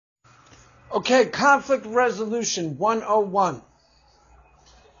Okay, conflict resolution 101.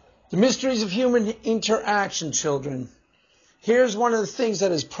 The mysteries of human interaction, children. Here's one of the things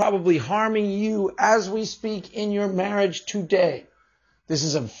that is probably harming you as we speak in your marriage today. This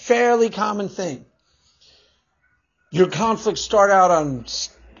is a fairly common thing. Your conflicts start out on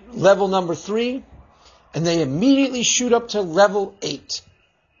level number 3, and they immediately shoot up to level 8.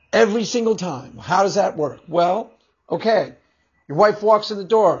 Every single time. How does that work? Well, okay. Your wife walks in the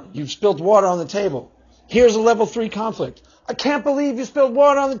door. You've spilled water on the table. Here's a level 3 conflict. I can't believe you spilled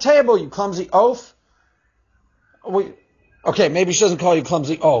water on the table, you clumsy oaf. Okay, maybe she doesn't call you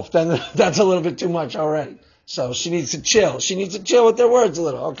clumsy oaf. Then that's a little bit too much already. So she needs to chill. She needs to chill with their words a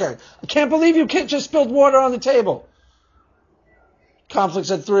little. Okay. I can't believe you just spilled water on the table.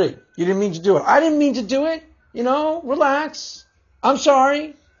 Conflict's at 3. You didn't mean to do it. I didn't mean to do it. Relax. I'm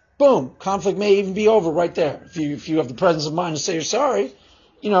sorry. Boom. Conflict may even be over right there. If you have the presence of mind to say you're sorry,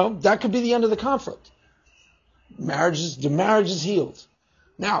 that could be the end of the conflict. The marriage is healed.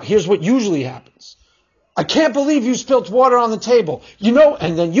 Now, here's what usually happens. I can't believe you spilled water on the table.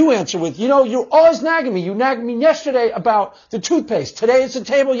 And then you answer with, you're always nagging me. You nagged me yesterday about the toothpaste. Today it's a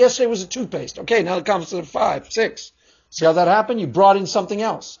table. Yesterday was a toothpaste. Okay, now the conflict's at 5, 6. See how that happened? You brought in something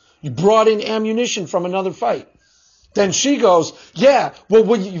else. You brought in ammunition from another fight. Then she goes, yeah,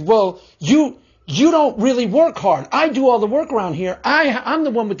 well, you don't really work hard. I do all the work around here. I'm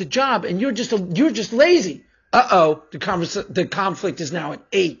the one with the job, and you're just lazy. Uh-oh, the conflict is now at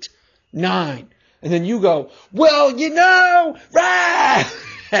 8, 9. And then you go, well, rah!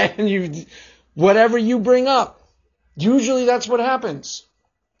 And whatever you bring up, usually that's what happens.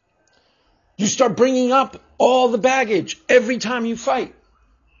 You start bringing up all the baggage every time you fight.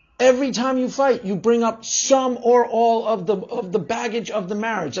 Every time you fight, you bring up some or all of the baggage of the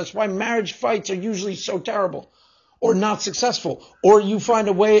marriage. That's why marriage fights are usually so terrible or not successful. Or you find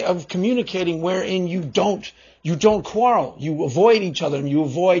a way of communicating wherein you don't quarrel. You avoid each other and you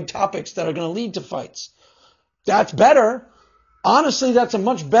avoid topics that are going to lead to fights. That's better. Honestly, that's a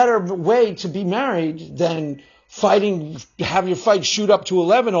much better way to be married than fighting, have your fight shoot up to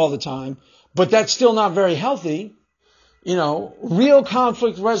 11 all the time. But that's still not very healthy. Real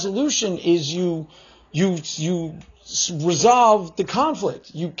conflict resolution is you resolve the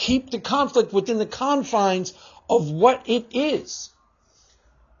conflict. You keep the conflict within the confines of what it is.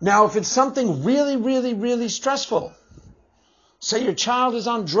 Now, if it's something really, really, really stressful, say your child is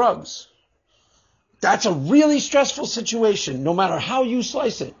on drugs, that's a really stressful situation, no matter how you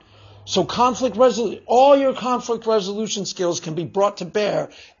slice it. So all your conflict resolution skills can be brought to bear,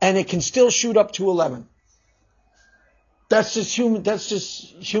 and it can still shoot up to 11. That's just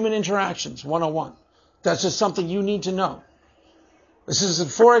human interactions 101. That's just something you need to know. This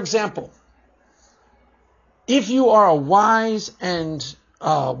is, for example, if you are a wise and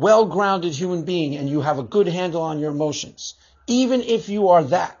well-grounded human being and you have a good handle on your emotions, even if you are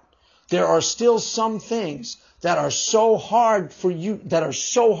that, there are still some things that are so hard for you, that are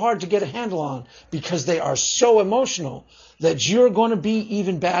so hard to get a handle on because they are so emotional that you're going to be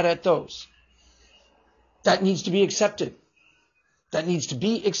even bad at those. That needs to be accepted. That needs to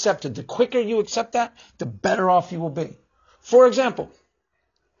be accepted. The quicker you accept that, the better off you will be. For example,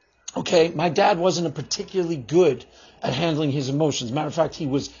 my dad wasn't particularly good at handling his emotions. Matter of fact, he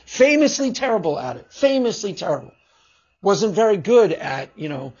was famously terrible at it. Famously terrible. Wasn't very good at,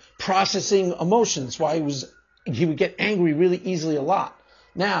 processing emotions. Why he would get angry really easily a lot.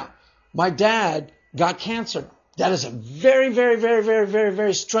 Now, my dad got cancer. That is a very, very, very, very, very,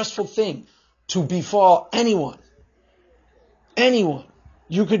 very stressful thing to befall anyone. Anyone.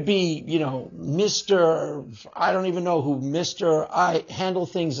 You could be, Mr. I don't even know who, Mr. I handle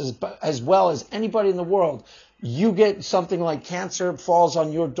things as well as anybody in the world. You get something like cancer falls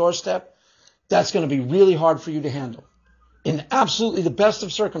on your doorstep, that's going to be really hard for you to handle. In absolutely the best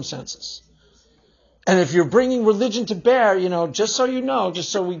of circumstances. And if you're bringing religion to bear, just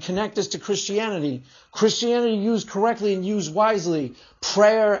so we connect this to Christianity used correctly and used wisely,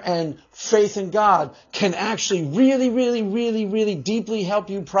 prayer and faith in God can actually really, really, really, really deeply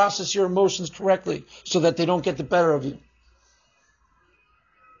help you process your emotions correctly so that they don't get the better of you.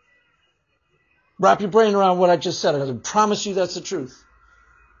 Wrap your brain around what I just said. I promise you that's the truth.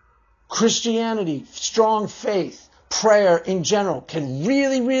 Christianity, strong faith, prayer in general can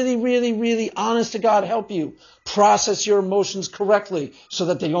really, really, really, really, honest to God, help you process your emotions correctly so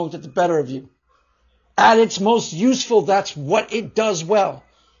that they don't get the better of you. At its most useful, that's what it does well.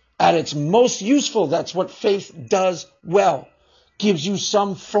 At its most useful, that's what faith does well. Gives you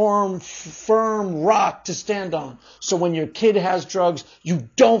some firm rock to stand on. So when your kid has drugs, you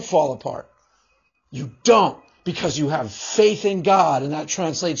don't fall apart. You don't. because you have faith in God, and that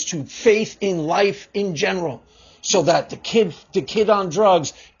translates to faith in life in general. So that the kid on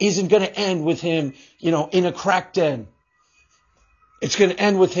drugs isn't going to end with him, in a crack den. It's going to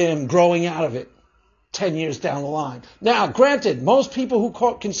end with him growing out of it 10 years down the line. Now, granted, most people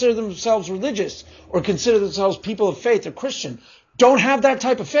who consider themselves religious or consider themselves people of faith or Christian don't have that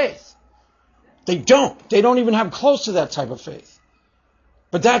type of faith. They don't. They don't even have close to that type of faith.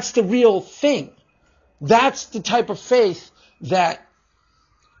 But that's the real thing. That's the type of faith that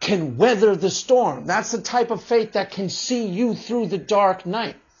can weather the storm. That's the type of faith that can see you through the dark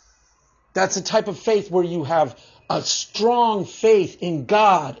night. That's the type of faith where you have a strong faith in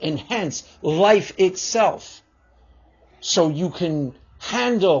God and hence life itself. So you can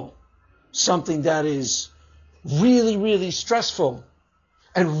handle something that is really, really stressful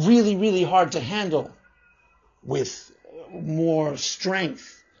and really, really hard to handle with more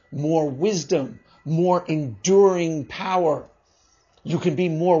strength, more wisdom, more enduring power. You can be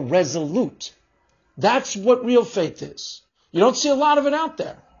more resolute. That's what real faith is. You don't see a lot of it out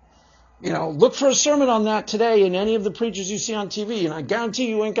there. Look for a sermon on that today in any of the preachers you see on TV, and I guarantee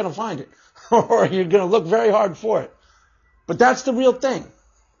you ain't going to find it. Or you're going to look very hard for it. But that's the real thing.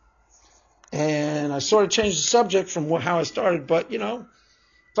 And I sort of changed the subject from how I started, but,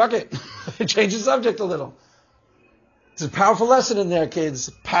 fuck it. Change the subject a little. It's a powerful lesson in there,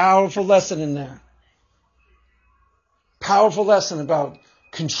 kids. Powerful lesson in there. Powerful lesson about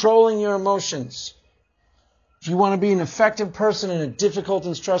controlling your emotions. If you want to be an effective person in a difficult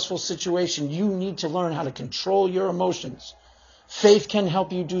and stressful situation, you need to learn how to control your emotions. Faith can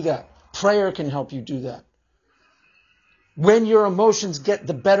help you do that. Prayer can help you do that. When your emotions get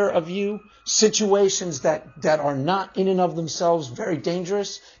the better of you, situations that are not in and of themselves very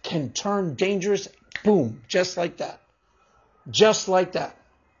dangerous can turn dangerous, boom, just like that. Just like that.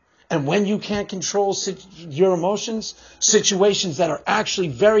 And when you can't control your emotions, situations that are actually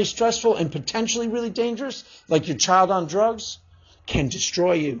very stressful and potentially really dangerous, like your child on drugs, can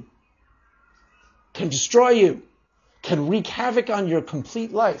destroy you. Can destroy you. Can wreak havoc on your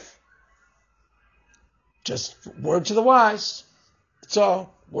complete life. Just word to the wise. That's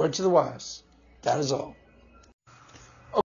all. Word to the wise. That is all.